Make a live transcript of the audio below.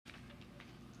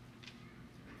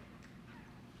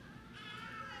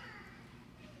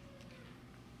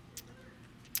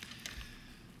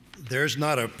There's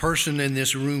not a person in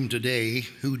this room today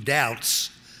who doubts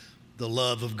the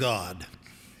love of God.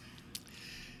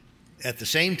 At the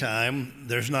same time,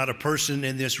 there's not a person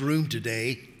in this room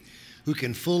today who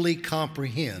can fully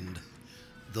comprehend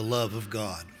the love of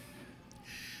God.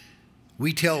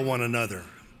 We tell one another,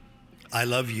 I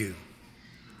love you.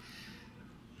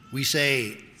 We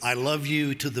say, I love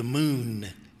you to the moon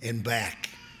and back.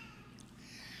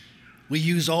 We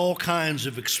use all kinds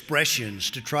of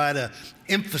expressions to try to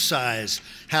emphasize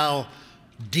how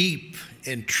deep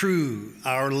and true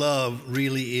our love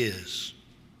really is.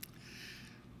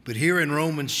 But here in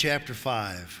Romans chapter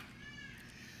 5,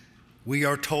 we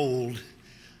are told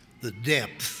the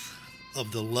depth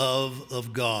of the love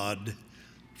of God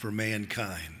for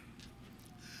mankind.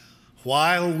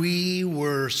 While we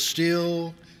were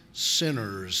still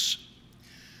sinners,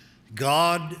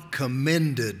 God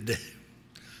commended,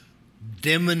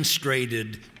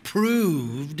 demonstrated,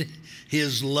 proved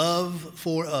his love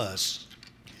for us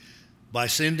by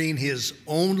sending his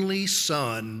only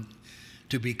Son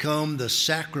to become the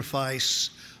sacrifice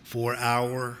for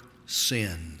our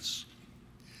sins.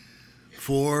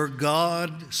 For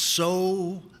God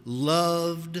so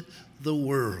loved the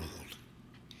world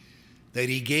that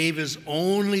he gave his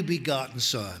only begotten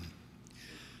Son,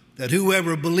 that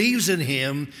whoever believes in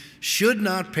him should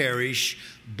not perish,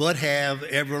 but have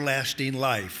everlasting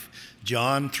life.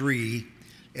 John 3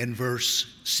 and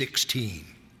verse 16.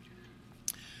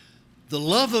 The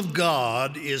love of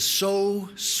God is so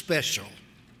special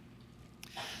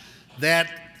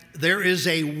that there is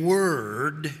a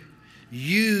word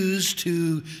used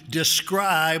to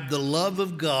describe the love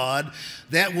of God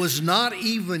that was not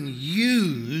even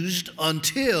used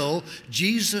until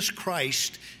Jesus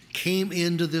Christ came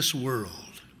into this world.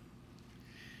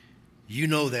 You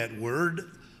know that word,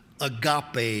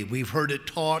 agape. We've heard it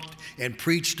taught and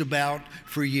preached about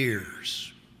for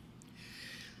years.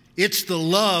 It's the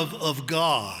love of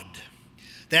God.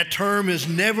 That term is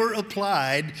never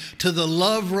applied to the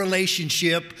love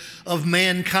relationship of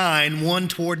mankind, one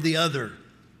toward the other.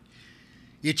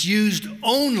 It's used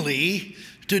only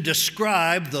to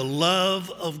describe the love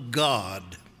of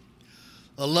God,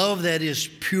 a love that is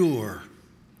pure,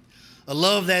 a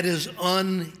love that is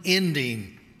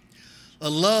unending, a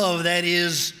love that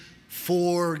is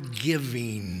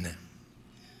forgiving.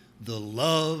 The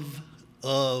love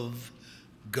of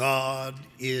God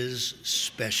is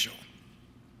special.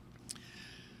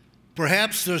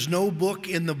 Perhaps there's no book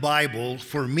in the Bible,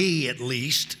 for me at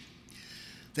least,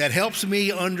 that helps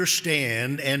me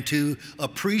understand and to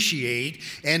appreciate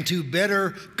and to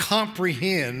better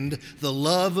comprehend the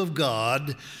love of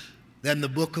God than the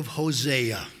book of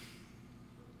Hosea.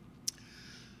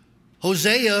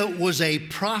 Hosea was a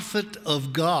prophet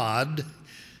of God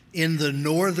in the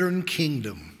northern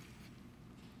kingdom.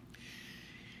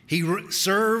 He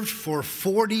served for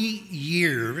 40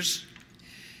 years,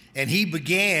 and he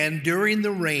began during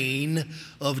the reign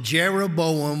of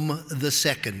Jeroboam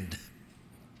II.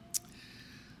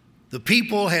 The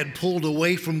people had pulled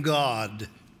away from God.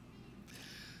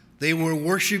 They were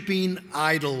worshiping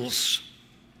idols.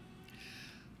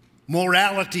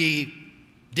 Morality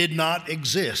did not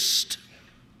exist.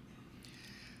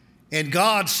 And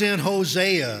God sent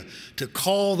Hosea to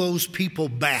call those people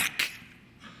back,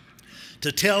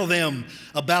 to tell them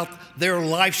about their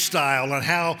lifestyle and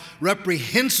how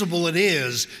reprehensible it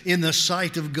is in the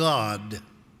sight of God,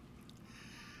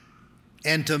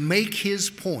 and to make his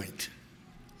point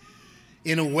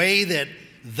in a way that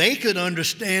they could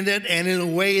understand it and in a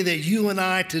way that you and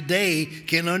I today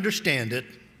can understand it.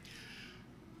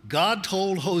 God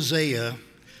told Hosea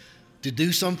to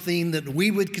do something that we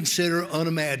would consider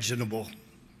unimaginable.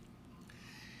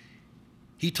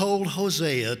 He told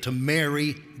Hosea to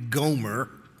marry Gomer,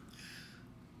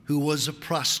 who was a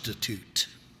prostitute.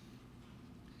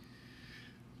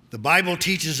 The Bible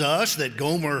teaches us that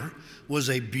Gomer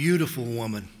was a beautiful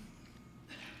woman.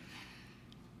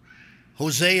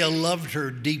 Hosea loved her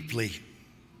deeply,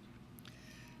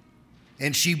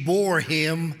 and she bore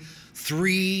him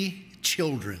 3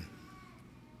 children.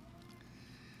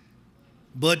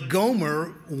 But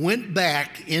Gomer went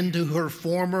back into her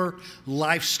former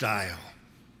lifestyle,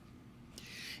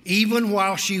 even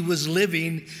while she was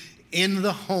living in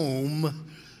the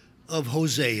home of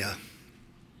Hosea.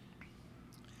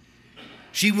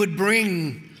 She would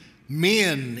bring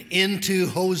men into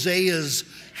Hosea's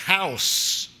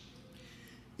house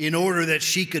in order that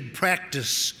she could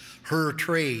practice her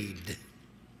trade.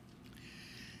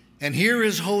 And here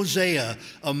is Hosea,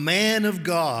 a man of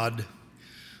God,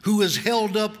 who is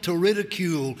held up to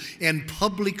ridicule and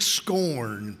public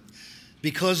scorn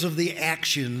because of the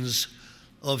actions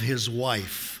of his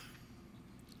wife.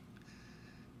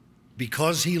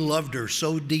 because he loved her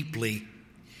so deeply,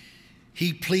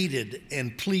 he pleaded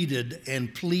and pleaded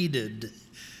and pleaded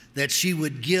that she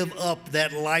would give up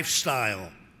that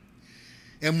lifestyle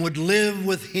and would live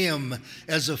with him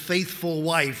as a faithful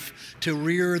wife to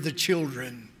rear the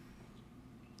children.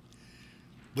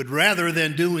 But rather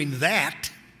than doing that,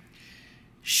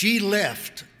 she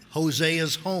left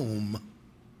Hosea's home.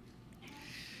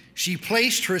 She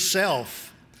placed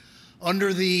herself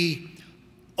under the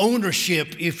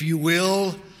ownership, if you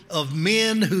will, of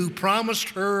men who promised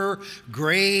her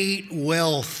great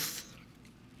wealth.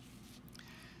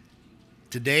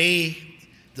 Today,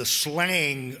 the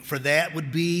slang for that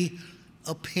would be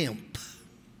a pimp.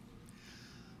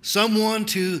 Someone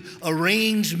to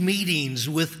arrange meetings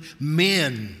with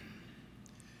men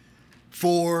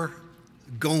for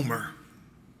Gomer.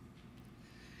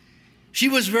 She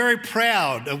was very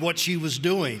proud of what she was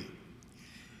doing.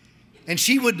 And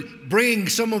she would bring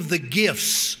some of the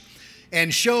gifts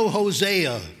and show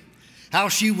Hosea how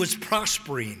she was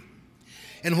prospering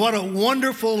and what a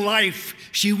wonderful life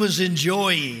she was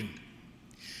enjoying,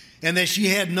 and that she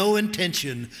had no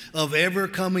intention of ever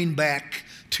coming back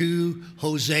to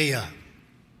Hosea.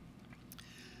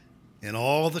 And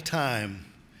all the time,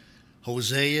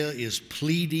 Hosea is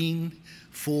pleading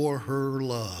for her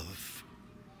love.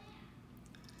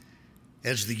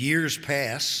 As the years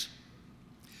pass,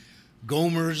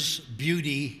 Gomer's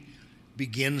beauty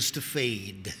begins to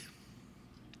fade.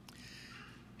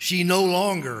 She no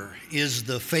longer is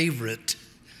the favorite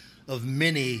of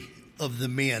many of the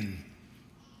men.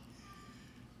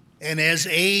 And as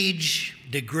age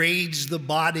degrades the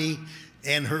body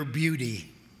and her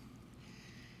beauty,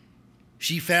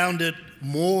 she found it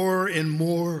more and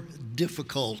more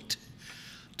difficult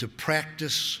to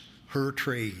practice her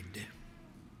trade.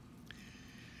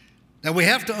 Now we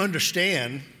have to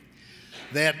understand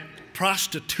that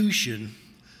prostitution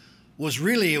was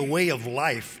really a way of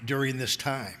life during this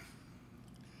time.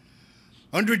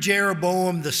 Under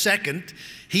Jeroboam II,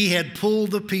 he had pulled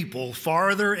the people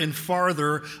farther and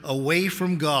farther away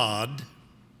from God.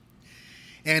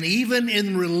 And even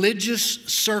in religious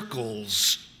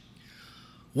circles,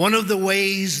 one of the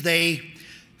ways they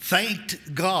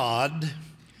thanked God,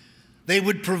 they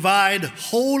would provide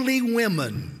holy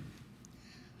women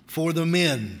for the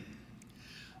men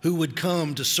who would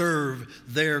come to serve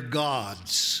their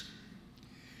gods.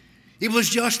 It was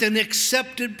just an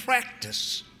accepted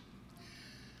practice.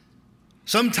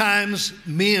 Sometimes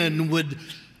men would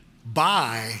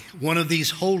buy one of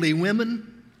these holy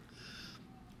women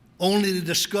only to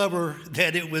discover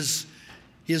that it was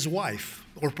his wife,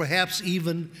 or perhaps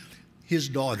even his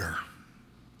daughter.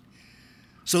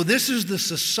 So this is the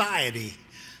society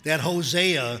that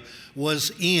Hosea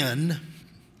was in.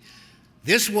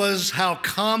 This was how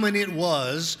common it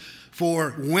was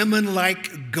for women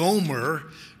like Gomer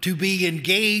to be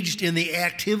engaged in the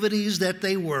activities that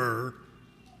they were.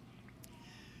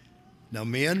 Now,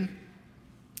 men,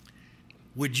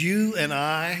 would you and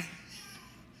I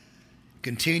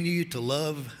continue to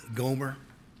love Gomer?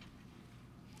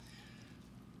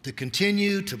 To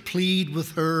continue to plead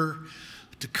with her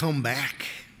to come back,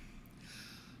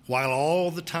 while all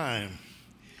the time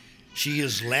she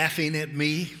is laughing at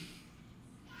me,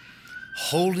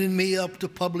 holding me up to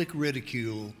public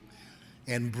ridicule,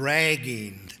 and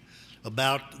bragging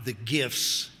about the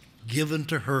gifts given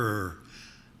to her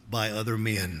by other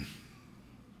men.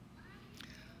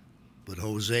 But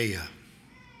Hosea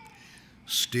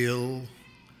still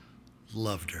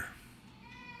loved her.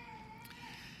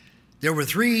 There were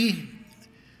three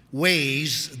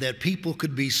ways that people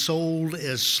could be sold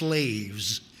as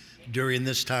slaves during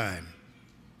this time.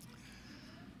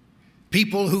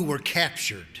 People who were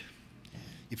captured.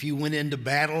 If you went into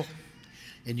battle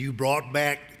and you brought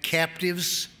back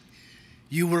captives,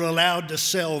 you were allowed to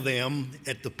sell them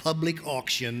at the public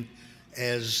auction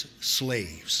as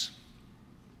slaves.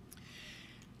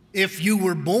 If you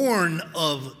were born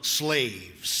of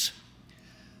slaves,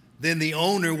 then the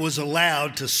owner was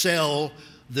allowed to sell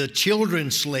the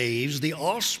children slaves, the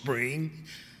offspring,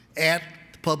 at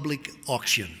the public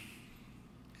auction.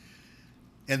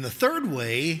 And the third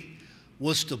way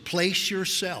was to place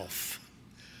yourself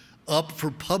up for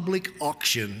public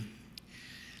auction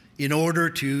in order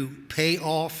to pay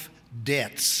off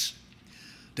debts,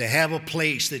 to have a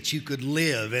place that you could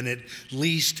live and at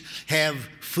least have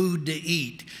food to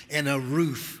eat and a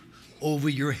roof over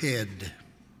your head.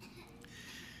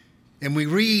 And we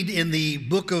read in the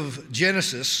book of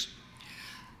Genesis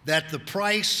that the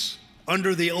price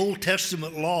under the Old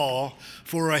Testament law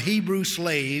for a Hebrew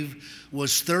slave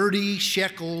was 30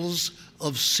 shekels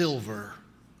of silver.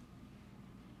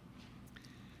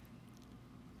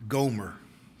 Gomer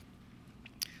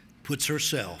puts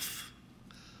herself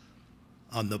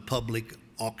on the public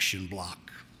auction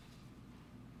block.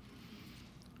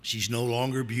 She's no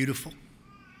longer beautiful.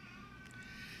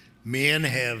 Men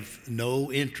have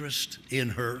no interest in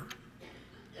her.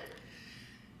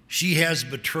 She has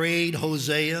betrayed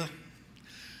Hosea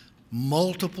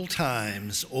multiple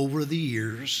times over the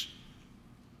years.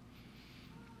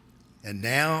 And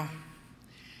now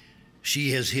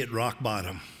she has hit rock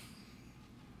bottom.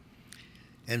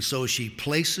 And so she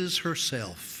places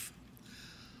herself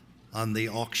on the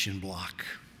auction block.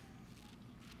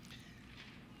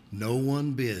 No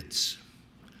one bids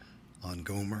on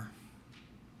Gomer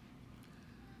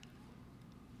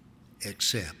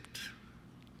except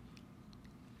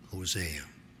Hosea.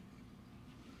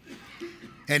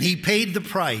 And he paid the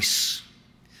price,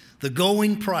 the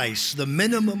going price, the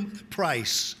minimum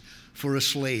price for a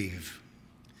slave.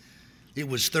 It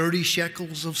was 30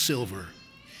 shekels of silver.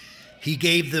 He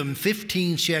gave them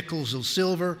 15 shekels of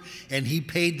silver, and he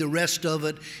paid the rest of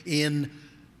it in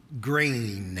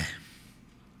grain.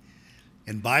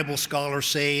 And Bible scholars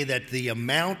say that the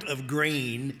amount of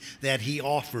grain that he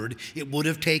offered, it would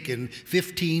have taken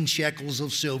 15 shekels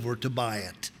of silver to buy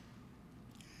it.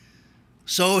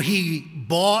 So he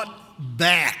bought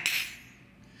back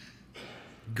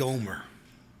Gomer.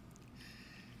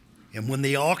 And when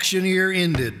the auctioneer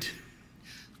ended,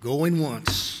 going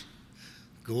once,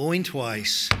 going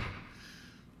twice,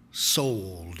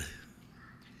 sold,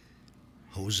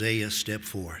 Hosea stepped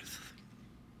forth.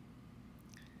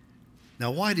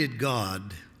 Now, why did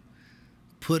God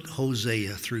put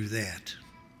Hosea through that?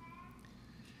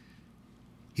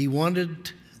 He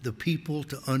wanted the people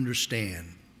to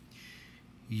understand,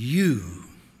 you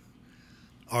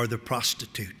are the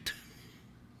prostitute.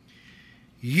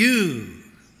 You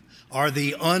are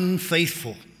the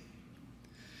unfaithful.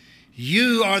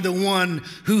 You are the one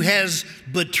who has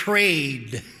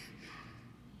betrayed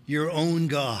your own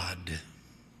God.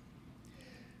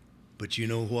 But you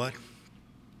know what?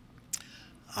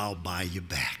 I'll buy you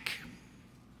back.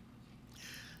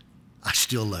 I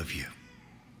still love you.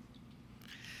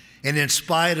 And in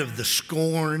spite of the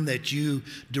scorn that you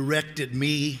directed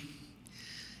me,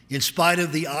 in spite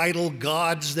of the idol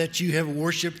gods that you have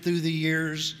worshiped through the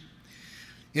years,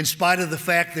 in spite of the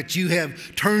fact that you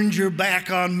have turned your back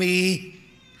on me,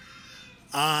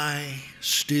 I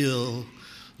still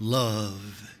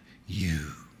love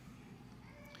you.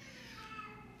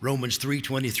 Romans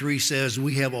 3:23 says,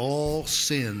 we have all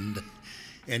sinned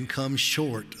and come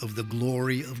short of the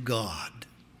glory of God.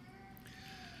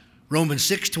 Romans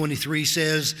 6:23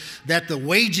 says that the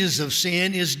wages of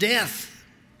sin is death.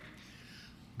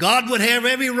 God would have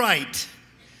every right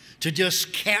to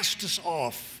just cast us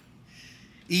off,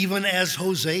 even as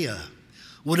Hosea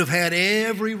would have had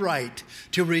every right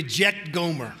to reject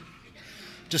Gomer,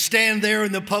 to stand there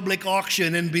in the public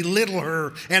auction and belittle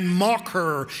her and mock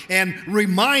her and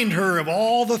remind her of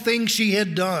all the things she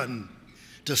had done,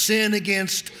 to sin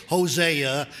against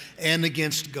Hosea and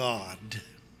against God.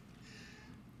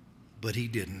 But he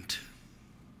didn't.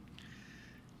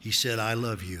 He said, I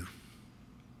love you.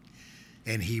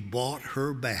 And he bought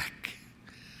her back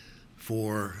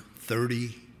for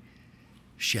 30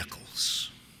 shekels.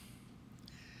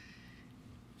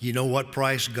 You know what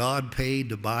price God paid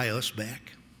to buy us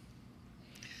back?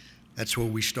 That's where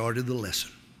we started the lesson.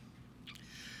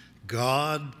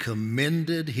 God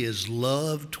commended his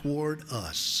love toward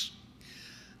us,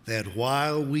 that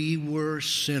while we were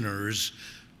sinners,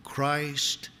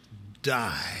 Christ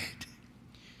died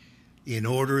in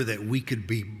order that we could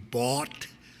be bought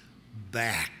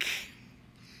back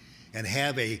and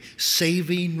have a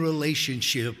saving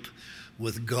relationship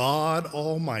with God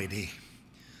Almighty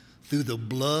through the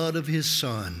blood of his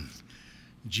Son,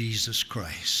 Jesus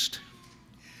Christ.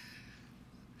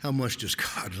 How much does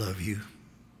God love you?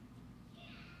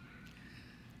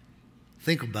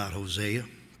 Think about Hosea.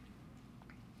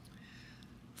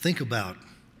 Think about,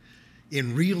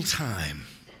 in real time,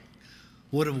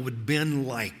 what it would have been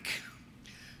like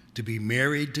to be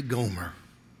married to Gomer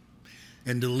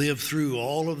and to live through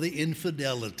all of the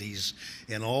infidelities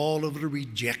and all of the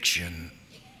rejection.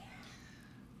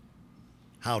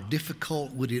 How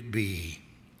difficult would it be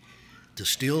to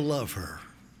still love her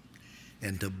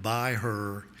and to buy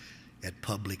her at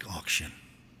public auction?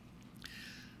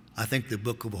 I think the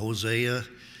book of Hosea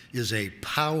is a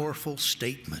powerful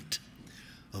statement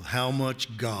of how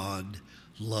much God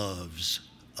loves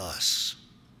us.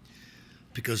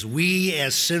 Because we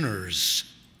as sinners,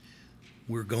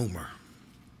 we're Gomer.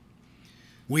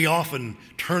 We often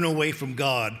turn away from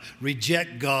God,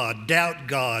 reject God, doubt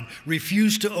God,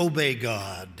 refuse to obey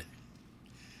God.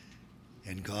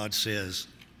 And God says,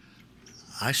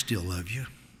 I still love you.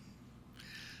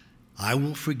 I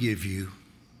will forgive you,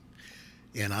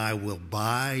 and I will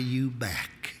buy you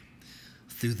back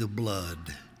through the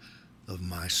blood of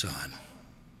my Son.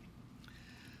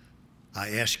 I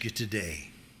ask you today,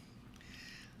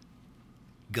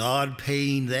 God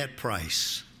paying that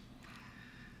price,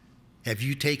 have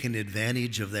you taken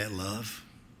advantage of that love?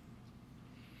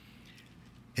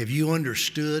 Have you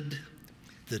understood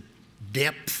the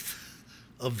depth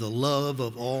of the love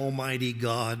of Almighty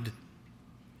God,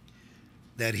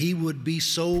 that He would be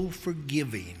so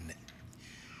forgiving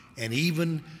and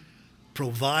even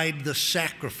provide the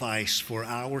sacrifice for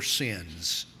our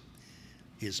sins,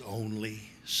 His only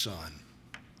Son?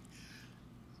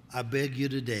 I beg you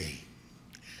today,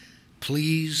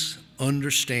 please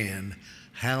understand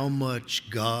how much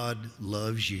God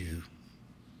loves you,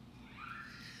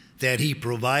 that He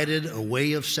provided a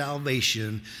way of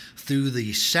salvation through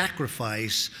the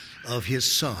sacrifice of His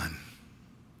Son.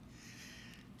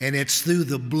 And it's through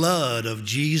the blood of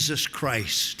Jesus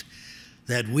Christ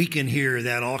that we can hear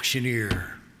that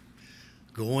auctioneer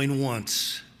going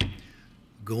once,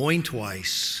 going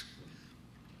twice,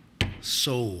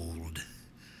 sold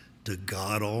to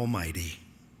God Almighty,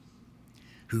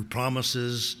 who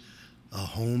promises a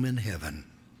home in heaven.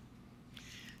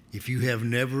 If you have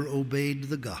never obeyed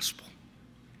the gospel,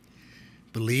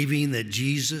 believing that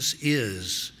Jesus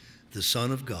is the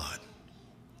Son of God,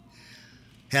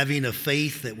 having a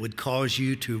faith that would cause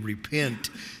you to repent,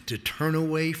 to turn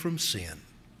away from sin,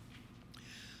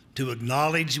 to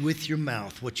acknowledge with your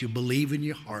mouth what you believe in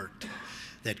your heart,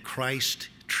 that Christ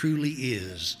truly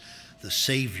is the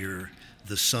Savior,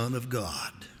 the Son of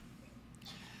God,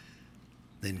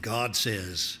 then God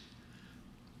says,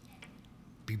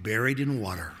 be buried in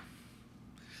water.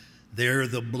 There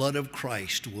the blood of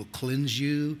Christ will cleanse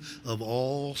you of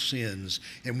all sins,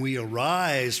 and we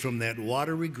arise from that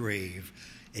watery grave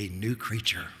a new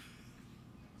creature.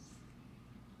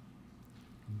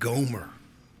 Gomer,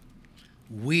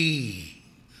 we,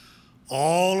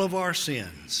 all of our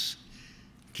sins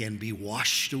can be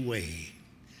washed away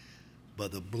by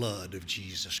the blood of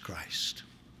Jesus Christ.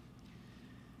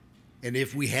 And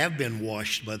if we have been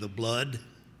washed by the blood,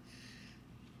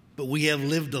 but we have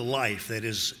lived a life that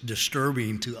is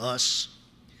disturbing to us,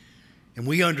 and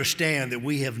we understand that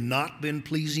we have not been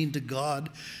pleasing to God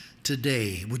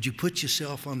today, would you put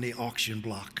yourself on the auction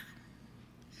block?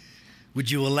 Would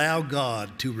you allow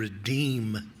God to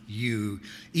redeem you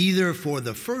either for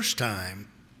the first time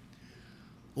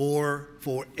or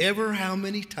for ever how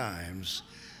many times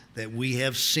that we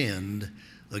have sinned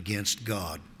against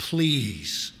God?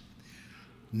 Please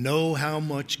know how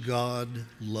much God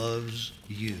loves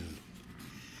you,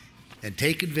 and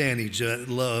take advantage of that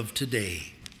love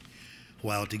today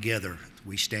while together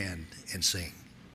we stand and sing.